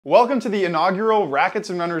Welcome to the inaugural Rackets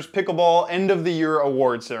and Runners Pickleball End of the Year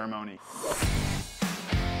Award Ceremony.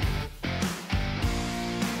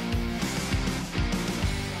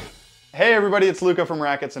 Hey everybody, it's Luca from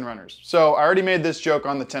Rackets and Runners. So I already made this joke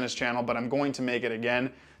on the tennis channel, but I'm going to make it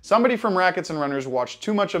again. Somebody from Rackets and Runners watched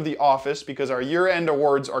too much of The Office because our year-end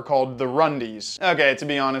awards are called the Rundies. Okay, to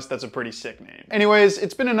be honest, that's a pretty sick name. Anyways,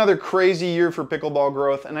 it's been another crazy year for pickleball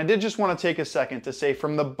growth, and I did just want to take a second to say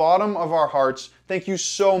from the bottom of our hearts, thank you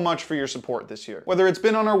so much for your support this year. Whether it's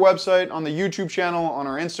been on our website, on the YouTube channel, on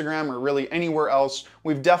our Instagram, or really anywhere else,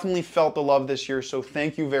 we've definitely felt the love this year, so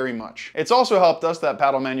thank you very much. It's also helped us that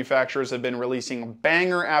paddle manufacturers have been releasing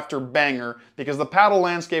banger after banger because the paddle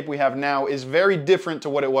landscape we have now is very different to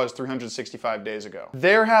what it was 365 days ago.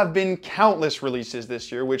 There have been countless releases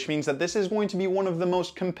this year, which means that this is going to be one of the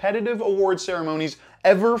most competitive award ceremonies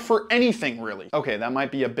ever for anything, really. Okay, that might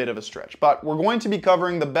be a bit of a stretch, but we're going to be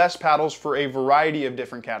covering the best paddles for a variety of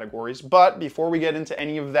different categories. But before we get into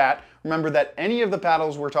any of that, remember that any of the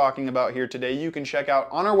paddles we're talking about here today you can check out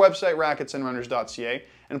on our website, racketsandrunners.ca.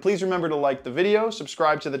 And please remember to like the video,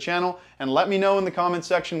 subscribe to the channel, and let me know in the comments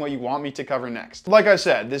section what you want me to cover next. Like I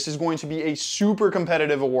said, this is going to be a super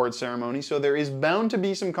competitive award ceremony, so there is bound to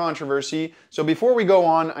be some controversy. So before we go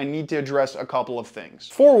on, I need to address a couple of things.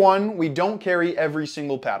 For one, we don't carry every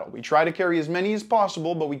single paddle. We try to carry as many as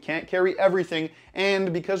possible, but we can't carry everything.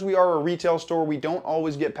 And because we are a retail store, we don't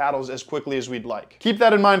always get paddles as quickly as we'd like. Keep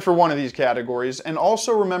that in mind for one of these categories. And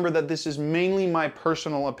also remember that this is mainly my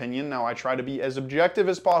personal opinion. Now, I try to be as objective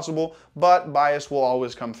as possible, but bias will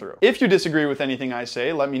always come through. If you disagree with anything I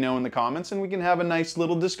say, let me know in the comments and we can have a nice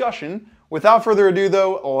little discussion. Without further ado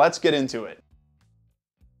though, let's get into it.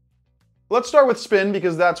 Let's start with spin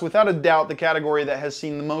because that's without a doubt the category that has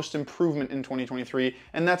seen the most improvement in 2023,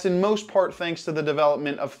 and that's in most part thanks to the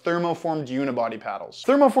development of thermoformed unibody paddles.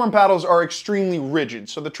 Thermoformed paddles are extremely rigid,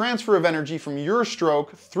 so the transfer of energy from your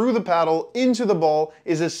stroke through the paddle into the ball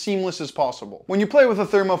is as seamless as possible. When you play with a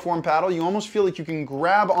thermoformed paddle, you almost feel like you can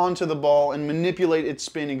grab onto the ball and manipulate its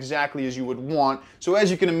spin exactly as you would want, so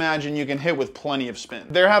as you can imagine, you can hit with plenty of spin.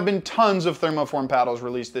 There have been tons of thermoformed paddles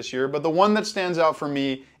released this year, but the one that stands out for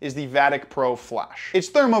me is the Vatic Pro Flash. It's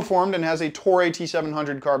thermoformed and has a Toray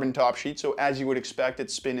T700 carbon top sheet, so as you would expect,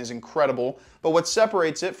 its spin is incredible. But what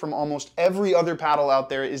separates it from almost every other paddle out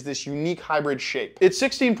there is this unique hybrid shape. It's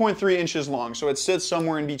 16.3 inches long, so it sits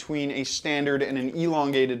somewhere in between a standard and an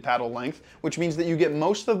elongated paddle length, which means that you get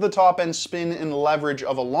most of the top end spin and leverage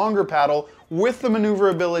of a longer paddle with the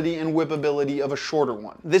maneuverability and whippability of a shorter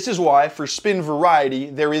one. This is why, for spin variety,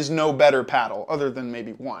 there is no better paddle, other than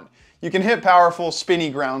maybe one. You can hit powerful, spinny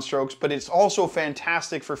ground strokes, but it's also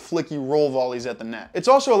fantastic for flicky roll volleys at the net. It's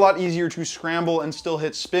also a lot easier to scramble and still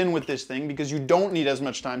hit spin with this thing because you don't need as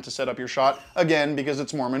much time to set up your shot, again, because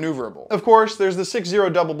it's more maneuverable. Of course, there's the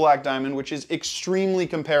 6-0 double black diamond, which is extremely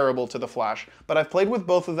comparable to the Flash, but I've played with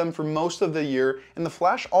both of them for most of the year, and the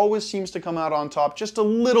Flash always seems to come out on top just a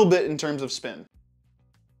little bit in terms of spin.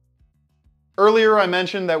 Earlier I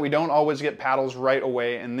mentioned that we don't always get paddles right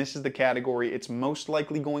away, and this is the category it's most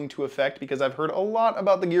likely going to affect because I've heard a lot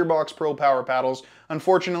about the Gearbox Pro Power paddles.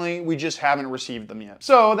 Unfortunately, we just haven't received them yet.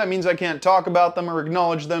 So that means I can't talk about them or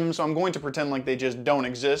acknowledge them, so I'm going to pretend like they just don't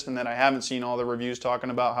exist and that I haven't seen all the reviews talking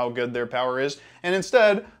about how good their power is. And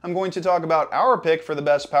instead, I'm going to talk about our pick for the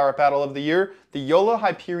best power paddle of the year, the Yola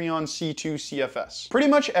Hyperion C2 CFS. Pretty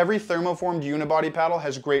much every thermoformed unibody paddle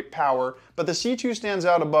has great power, but the C2 stands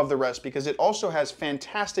out above the rest because it also has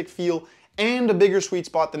fantastic feel and a bigger sweet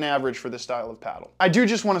spot than average for this style of paddle. I do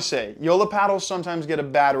just want to say, Yola paddles sometimes get a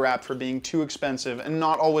bad rap for being too expensive and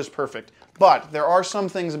not always perfect, but there are some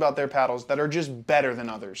things about their paddles that are just better than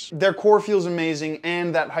others. Their core feels amazing,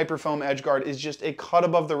 and that Hyperfoam edge guard is just a cut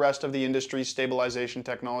above the rest of the industry's stabilization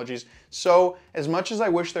technologies. So, as much as I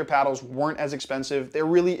wish their paddles weren't as expensive, there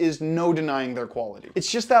really is no denying their quality. It's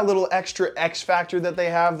just that little extra X factor that they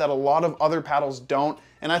have that a lot of other paddles don't,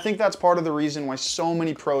 and I think that's part of the reason why so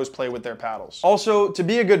many pros play with their paddles. Also, to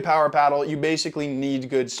be a good power paddle, you basically need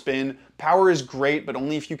good spin. Power is great, but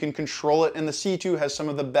only if you can control it, and the C2 has some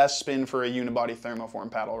of the best spin for a unibody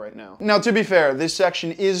thermoform paddle right now. Now, to be fair, this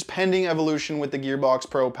section is pending evolution with the Gearbox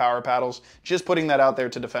Pro power paddles, just putting that out there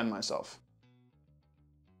to defend myself.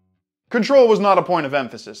 Control was not a point of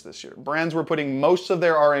emphasis this year. Brands were putting most of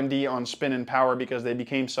their R&D on spin and power because they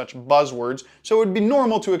became such buzzwords, so it would be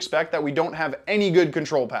normal to expect that we don't have any good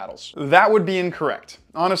control paddles. That would be incorrect.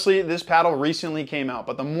 Honestly, this paddle recently came out,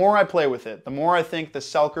 but the more I play with it, the more I think the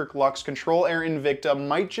Selkirk Luxe Control Air Invicta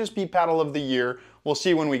might just be paddle of the year, We'll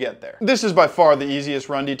see when we get there. This is by far the easiest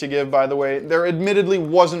Rundie to give, by the way. There admittedly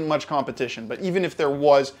wasn't much competition, but even if there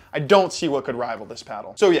was, I don't see what could rival this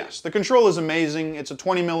paddle. So yes, the control is amazing. It's a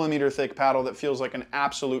 20mm thick paddle that feels like an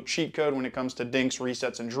absolute cheat code when it comes to dinks,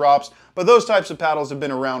 resets, and drops, but those types of paddles have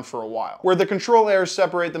been around for a while. Where the control airs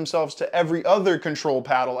separate themselves to every other control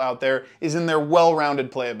paddle out there is in their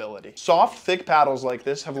well-rounded playability. Soft, thick paddles like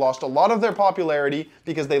this have lost a lot of their popularity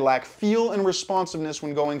because they lack feel and responsiveness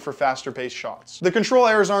when going for faster-paced shots. The control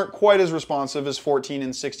airs aren't quite as responsive as 14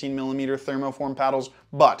 and 16mm thermoform paddles,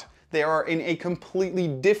 but they are in a completely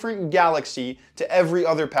different galaxy to every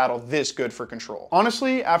other paddle this good for control.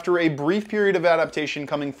 Honestly, after a brief period of adaptation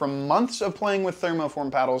coming from months of playing with thermoform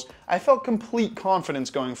paddles, I felt complete confidence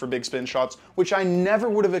going for big spin shots, which I never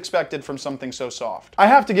would have expected from something so soft. I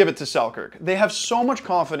have to give it to Selkirk. They have so much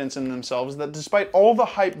confidence in themselves that despite all the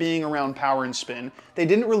hype being around power and spin, they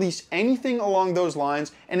didn't release anything along those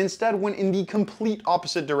lines and instead went in the complete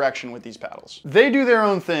opposite direction with these paddles. They do their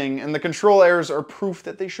own thing, and the control airs are proof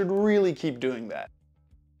that they should really keep doing that.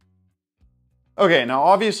 Okay, now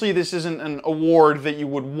obviously this isn't an award that you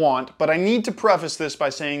would want, but I need to preface this by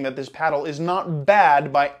saying that this paddle is not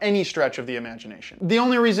bad by any stretch of the imagination. The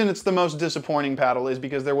only reason it's the most disappointing paddle is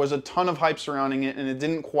because there was a ton of hype surrounding it and it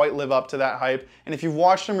didn't quite live up to that hype, and if you've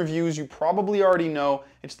watched some reviews, you probably already know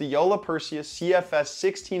it's the Yola Perseus CFS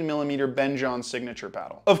 16mm Ben John signature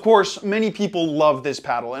paddle. Of course, many people love this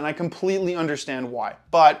paddle, and I completely understand why,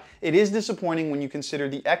 but it is disappointing when you consider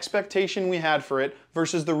the expectation we had for it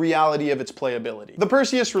versus the reality of its playability. The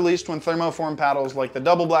Perseus released when thermoform paddles like the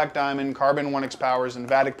Double Black Diamond, Carbon 1X Powers, and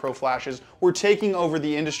Vatic Pro Flashes were taking over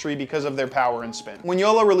the industry because of their power and spin. When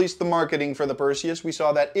Yola released the marketing for the Perseus, we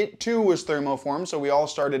saw that it too was thermoform, so we all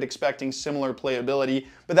started expecting similar playability,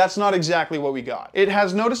 but that's not exactly what we got. It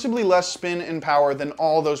has noticeably less spin and power than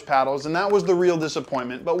all those paddles, and that was the real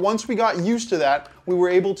disappointment, but once we got used to that, we were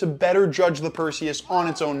able to better judge the Perseus on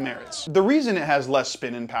its own merits. The reason it has less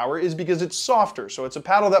spin and power is because it's softer, so it's a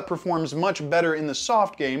paddle that performs much better in the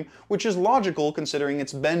soft game, which is logical considering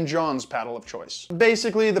it's Ben John's paddle of choice.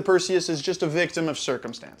 Basically, the Perseus is just a victim of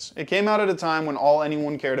circumstance. It came out at a time when all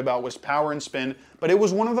anyone cared about was power and spin, but it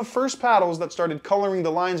was one of the first paddles that started coloring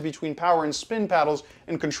the lines between power and spin paddles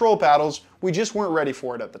and control paddles. We just weren't ready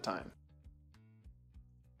for it at the time.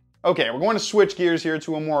 Okay, we're going to switch gears here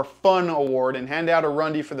to a more fun award and hand out a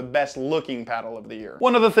Rundie for the best looking paddle of the year.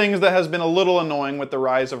 One of the things that has been a little annoying with the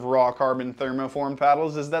rise of raw carbon thermoform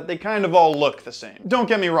paddles is that they kind of all look the same. Don't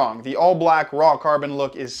get me wrong, the all black raw carbon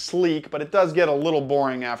look is sleek, but it does get a little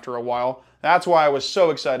boring after a while. That's why I was so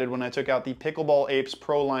excited when I took out the Pickleball Apes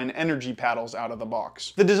Pro Line Energy paddles out of the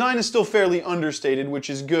box. The design is still fairly understated, which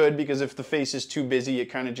is good because if the face is too busy, it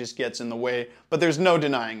kind of just gets in the way, but there's no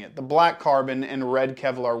denying it. The black carbon and red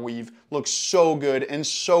Kevlar weave looks so good and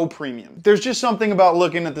so premium. There's just something about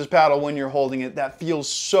looking at this paddle when you're holding it that feels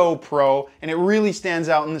so pro, and it really stands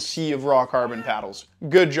out in the sea of raw carbon paddles.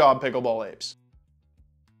 Good job, Pickleball Apes.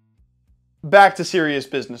 Back to serious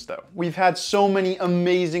business though. We've had so many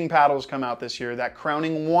amazing paddles come out this year that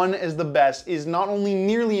crowning one as the best is not only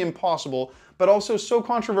nearly impossible, but also so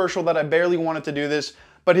controversial that I barely wanted to do this,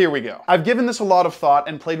 but here we go. I've given this a lot of thought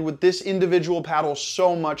and played with this individual paddle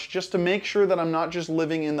so much just to make sure that I'm not just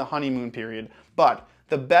living in the honeymoon period, but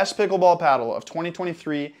the best pickleball paddle of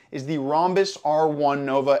 2023 is the Rhombus R1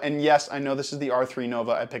 Nova, and yes, I know this is the R3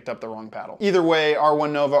 Nova, I picked up the wrong paddle. Either way,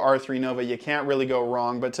 R1 Nova, R3 Nova, you can't really go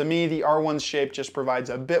wrong, but to me, the R1's shape just provides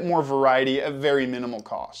a bit more variety at very minimal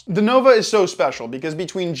cost. The Nova is so special because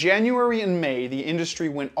between January and May, the industry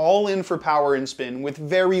went all in for power and spin with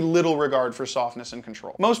very little regard for softness and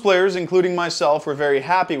control. Most players, including myself, were very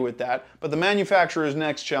happy with that, but the manufacturer's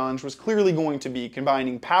next challenge was clearly going to be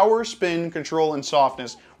combining power, spin, control, and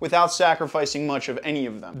softness without sacrificing much of any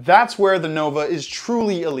of them. That's where the Nova is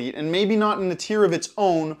truly elite, and maybe not in a tier of its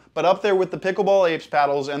own, but up there with the Pickleball Apes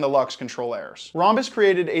paddles and the Luxe Control Airs. Rhombus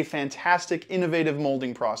created a fantastic, innovative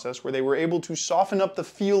molding process where they were able to soften up the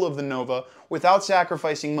feel of the Nova without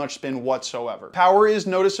sacrificing much spin whatsoever. Power is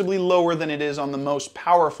noticeably lower than it is on the most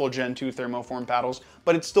powerful Gen 2 thermoform paddles,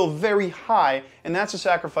 but it's still very high, and that's a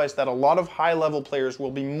sacrifice that a lot of high-level players will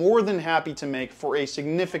be more than happy to make for a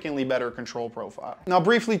significantly better control profile. Now,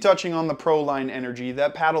 briefly touching on the Pro Line Energy,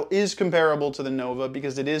 that paddle is comparable to the Nova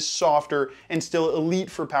because it is softer and still elite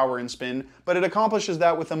for power and spin, but it accomplishes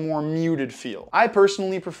that with a more muted feel. I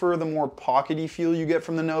personally prefer the more pockety feel you get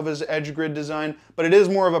from the Nova's edge grid design, but it is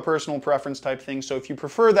more of a personal preference type thing, so if you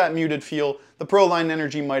prefer that muted feel, the Pro Line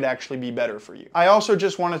Energy might actually be better for you. I also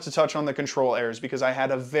just wanted to touch on the control airs because I I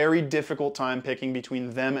had a very difficult time picking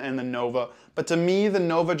between them and the Nova, but to me, the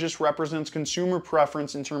Nova just represents consumer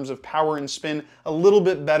preference in terms of power and spin a little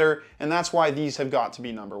bit better, and that's why these have got to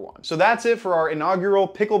be number one. So that's it for our inaugural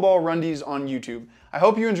Pickleball Rundies on YouTube. I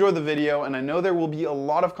hope you enjoyed the video, and I know there will be a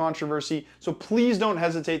lot of controversy, so please don't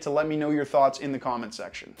hesitate to let me know your thoughts in the comment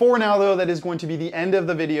section. For now though, that is going to be the end of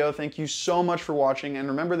the video. Thank you so much for watching, and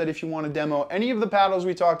remember that if you want to demo any of the paddles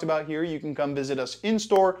we talked about here, you can come visit us in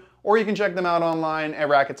store, or you can check them out online at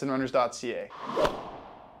racketsandrunners.ca.